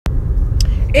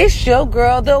It's your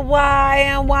girl, the why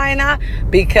and why not?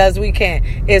 Because we can.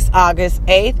 It's August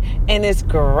 8th and it's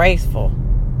graceful.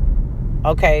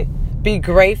 Okay? Be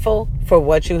grateful for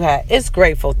what you have. It's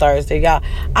Grateful Thursday, y'all.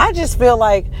 I just feel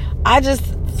like I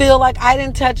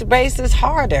didn't touch bases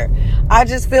harder. I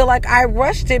just feel like I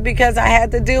rushed it because I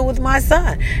had to deal with my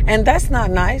son. And that's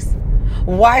not nice.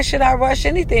 Why should I rush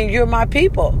anything? You're my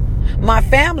people, my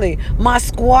family, my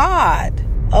squad.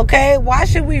 Okay? Why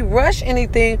should we rush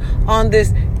anything on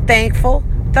this Thankful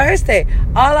Thursday?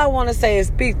 All I want to say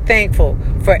is be thankful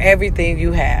for everything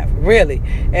you have. Really.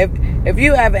 If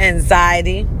you have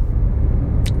anxiety,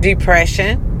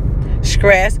 depression,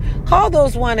 stress, call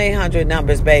those 1-800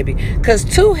 numbers, baby. Because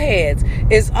 2 heads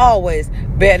is always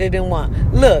better than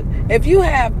one. Look, if you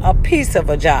have a piece of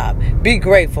a job, be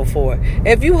grateful for it.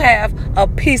 If you have a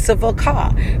piece of a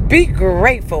car, be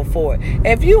grateful for it.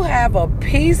 If you have a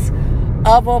piece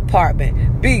of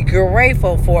apartment, be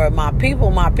grateful for it. My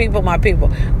people, my people, my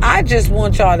people. I just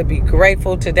want y'all to be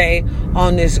grateful today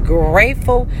on this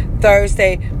Grateful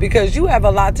Thursday because you have a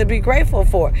lot to be grateful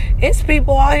for. It's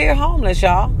people out here homeless,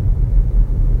 y'all.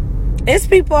 It's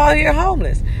people out here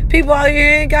homeless. People out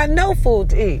here ain't got no food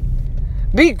to eat.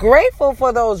 Be grateful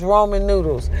for those Roman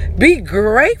noodles. Be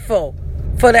grateful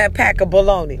for that pack of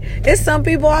bologna. It's some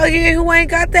people out here who ain't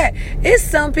got that. It's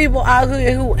some people out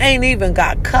here who ain't even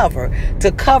got cover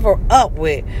to cover up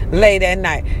with late at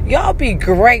night. Y'all be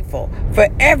grateful for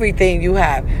everything you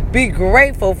have. Be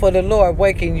grateful for the Lord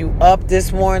waking you up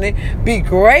this morning. Be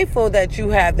grateful that you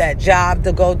have that job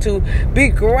to go to. Be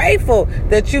grateful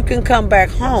that you can come back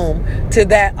home to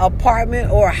that apartment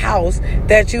or house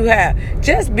that you have.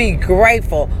 Just be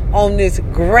grateful on this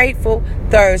Grateful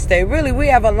Thursday. Really, we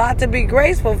have a lot to be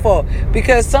grateful for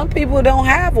because some people don't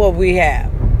have what we have.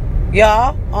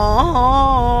 Y'all,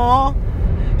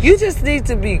 you just need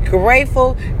to be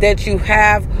grateful that you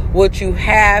have what you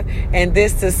have in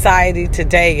this society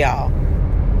today, y'all.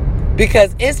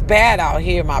 Because it's bad out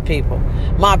here, my people.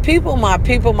 My people, my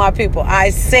people, my people. I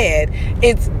said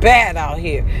it's bad out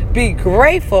here. Be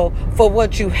grateful for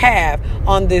what you have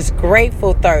on this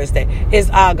Grateful Thursday. It's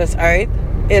August 8th.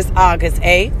 It's August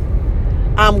 8th.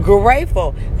 I'm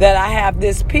grateful that I have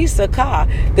this piece of car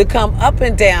to come up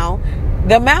and down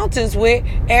the mountains with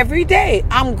every day.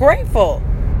 I'm grateful.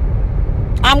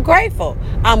 I'm grateful.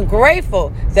 I'm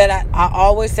grateful that I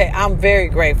always say I'm very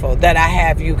grateful that I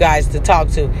have you guys to talk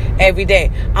to every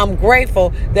day. I'm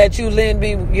grateful that you lend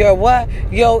me your what?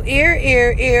 Your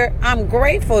ear. I'm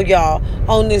grateful, y'all,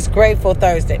 on this Grateful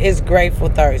Thursday. It's Grateful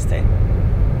Thursday.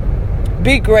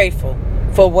 Be grateful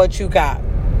for what you got.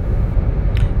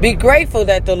 Be grateful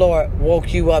that the Lord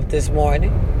woke you up this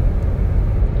morning.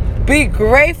 Be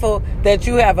grateful that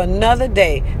you have another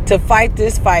day to fight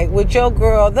this fight with your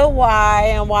girl, the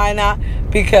why and why not?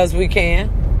 Because we can.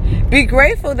 Be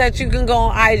grateful that you can go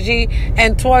on IG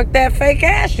and twerk that fake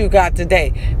ass you got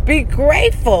today. Be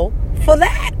grateful for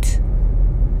that.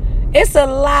 It's a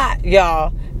lot,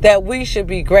 y'all, that we should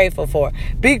be grateful for.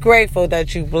 Be grateful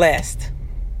that you're blessed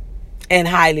and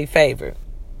highly favored.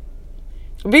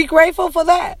 Be grateful for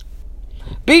that.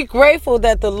 Be grateful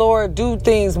that the Lord do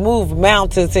things, move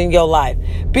mountains in your life.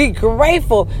 Be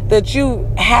grateful that you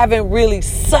haven't really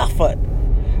suffered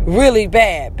really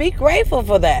bad. Be grateful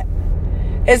for that.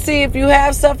 And see, if you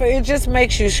have suffered, it just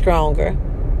makes you stronger.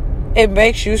 It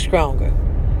makes you stronger.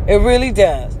 It really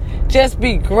does. Just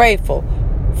be grateful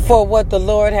for what the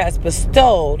Lord has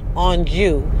bestowed on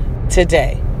you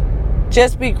today.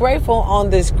 Just be grateful on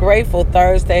this Grateful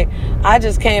Thursday. I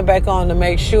just came back on to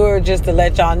make sure, just to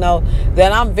let y'all know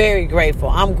that I'm very grateful.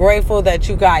 I'm grateful that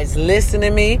you guys listen to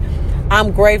me.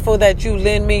 I'm grateful that you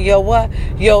lend me your what?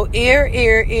 Your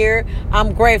ear.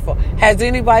 I'm grateful. Has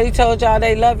anybody told y'all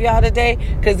they love y'all today?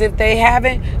 Because if they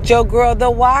haven't, your girl,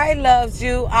 the why loves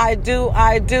you. I do.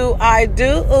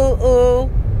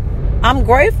 I'm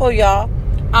grateful, y'all.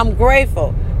 I'm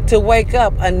grateful to wake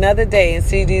up another day and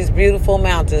see these beautiful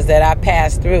mountains that I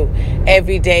pass through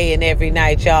every day and every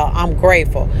night, y'all. I'm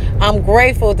grateful. I'm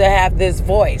grateful to have this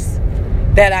voice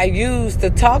that I use to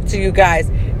talk to you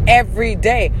guys every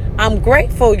day. I'm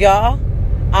grateful, y'all.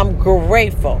 I'm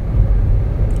grateful.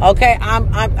 Okay,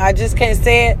 I just can't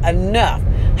say it enough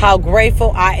how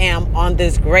grateful I am on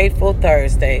this Grateful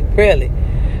Thursday. Really.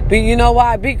 But you know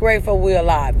why? Be grateful we're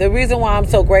alive. The reason why I'm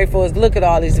so grateful is look at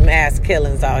all these mass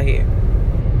killings out here.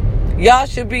 Y'all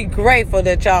should be grateful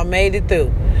that y'all made it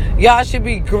through. Y'all should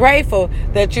be grateful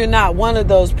that you're not one of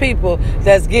those people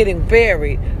that's getting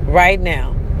buried right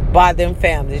now by them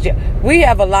families. We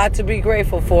have a lot to be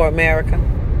grateful for, America.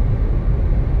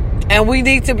 And we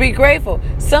need to be grateful.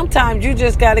 Sometimes you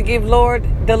just got to give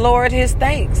the Lord his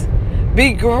thanks.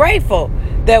 Be grateful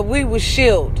that we were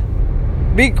shielded.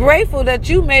 Be grateful that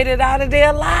you made it out of there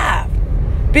alive.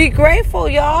 Be grateful,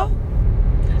 y'all.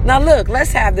 Now look,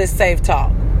 let's have this safe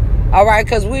talk. All right,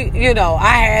 because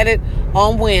I had it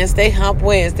on Wednesday, Hump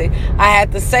Wednesday. I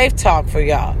had the safe talk for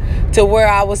y'all to where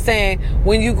I was saying,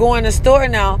 when you go in the store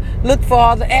now, look for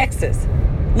all the exits.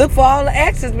 Look for all the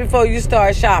exits before you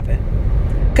start shopping.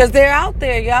 Because they're out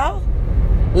there, y'all.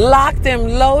 Locked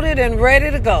and loaded and ready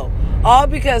to go. All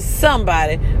because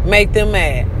somebody make them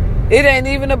mad. It ain't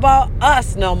even about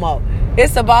us no more.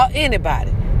 It's about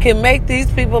anybody can make these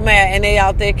people mad, and they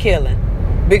out there killing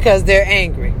because they're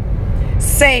angry.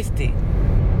 Safety.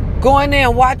 Go in there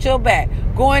and watch your back.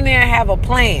 Go in there and have a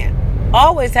plan.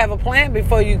 Always have a plan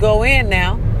before you go in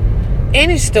now.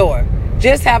 Any store.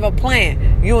 Just have a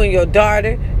plan. You and your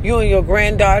daughter, you and your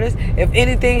granddaughters. If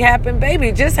anything happened,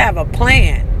 baby, just have a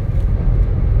plan.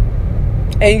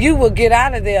 And you will get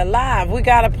out of there alive. We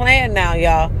got a plan now,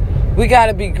 y'all. We got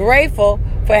to be grateful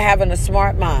for having a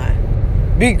smart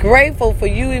mind. Be grateful for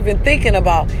you even thinking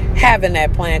about having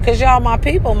that plan. Because y'all, my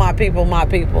people.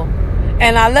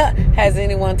 And has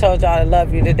anyone told y'all I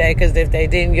love you today? Because if they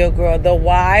didn't, your girl, the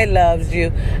Y, loves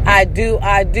you. I do.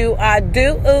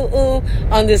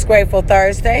 On this Grateful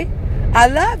Thursday, I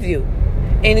love you.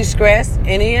 Any stress,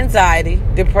 any anxiety,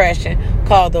 depression,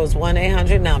 call those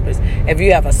 1-800 numbers. If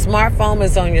you have a smartphone,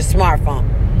 it's on your smartphone.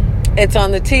 It's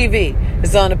on the TV.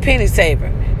 It's on the penny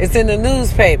saver. It's in the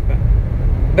newspaper.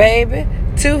 Baby,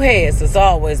 2 heads is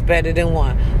always better than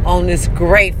one on this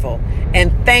grateful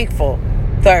and thankful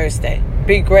Thursday.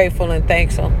 Be grateful and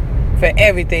thankful for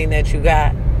everything that you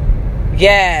got.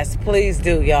 Yes, please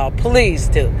do, y'all. Please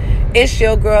do. It's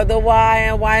your girl, the Y,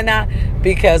 and why not?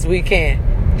 Because we can.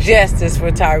 Justice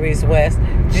for Tyrese West.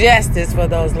 Justice for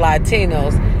those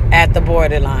Latinos at the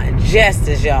borderline.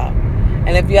 Justice, y'all.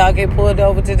 And if y'all get pulled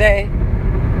over today,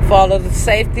 follow the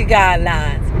safety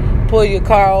guidelines. Pull your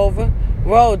car over.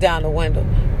 Roll down the window.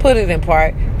 Put it in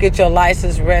park. Get your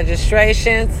license,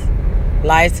 registration,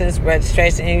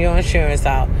 and your insurance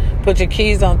out. Put your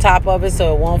keys on top of it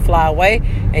so it won't fly away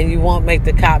and you won't make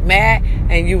the cop mad,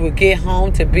 and you will get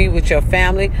home to be with your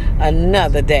family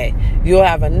another day. You'll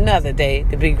have another day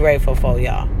to be grateful for,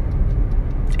 y'all.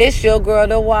 It's your girl,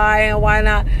 the Y, and why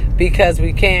not? Because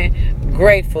we can.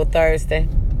 Grateful Thursday.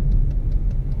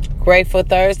 Grateful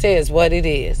Thursday is what it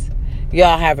is.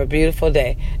 Y'all have a beautiful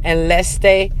day. And let's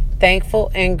stay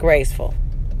thankful and graceful.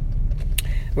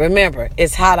 Remember,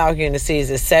 it's hot out here in the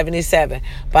season. It's 77.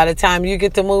 By the time you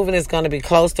get to moving, it's going to be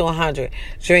close to 100.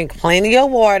 Drink plenty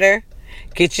of water.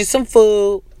 Get you some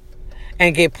food.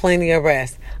 And get plenty of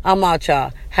rest. I'm out,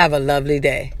 y'all. Have a lovely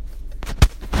day.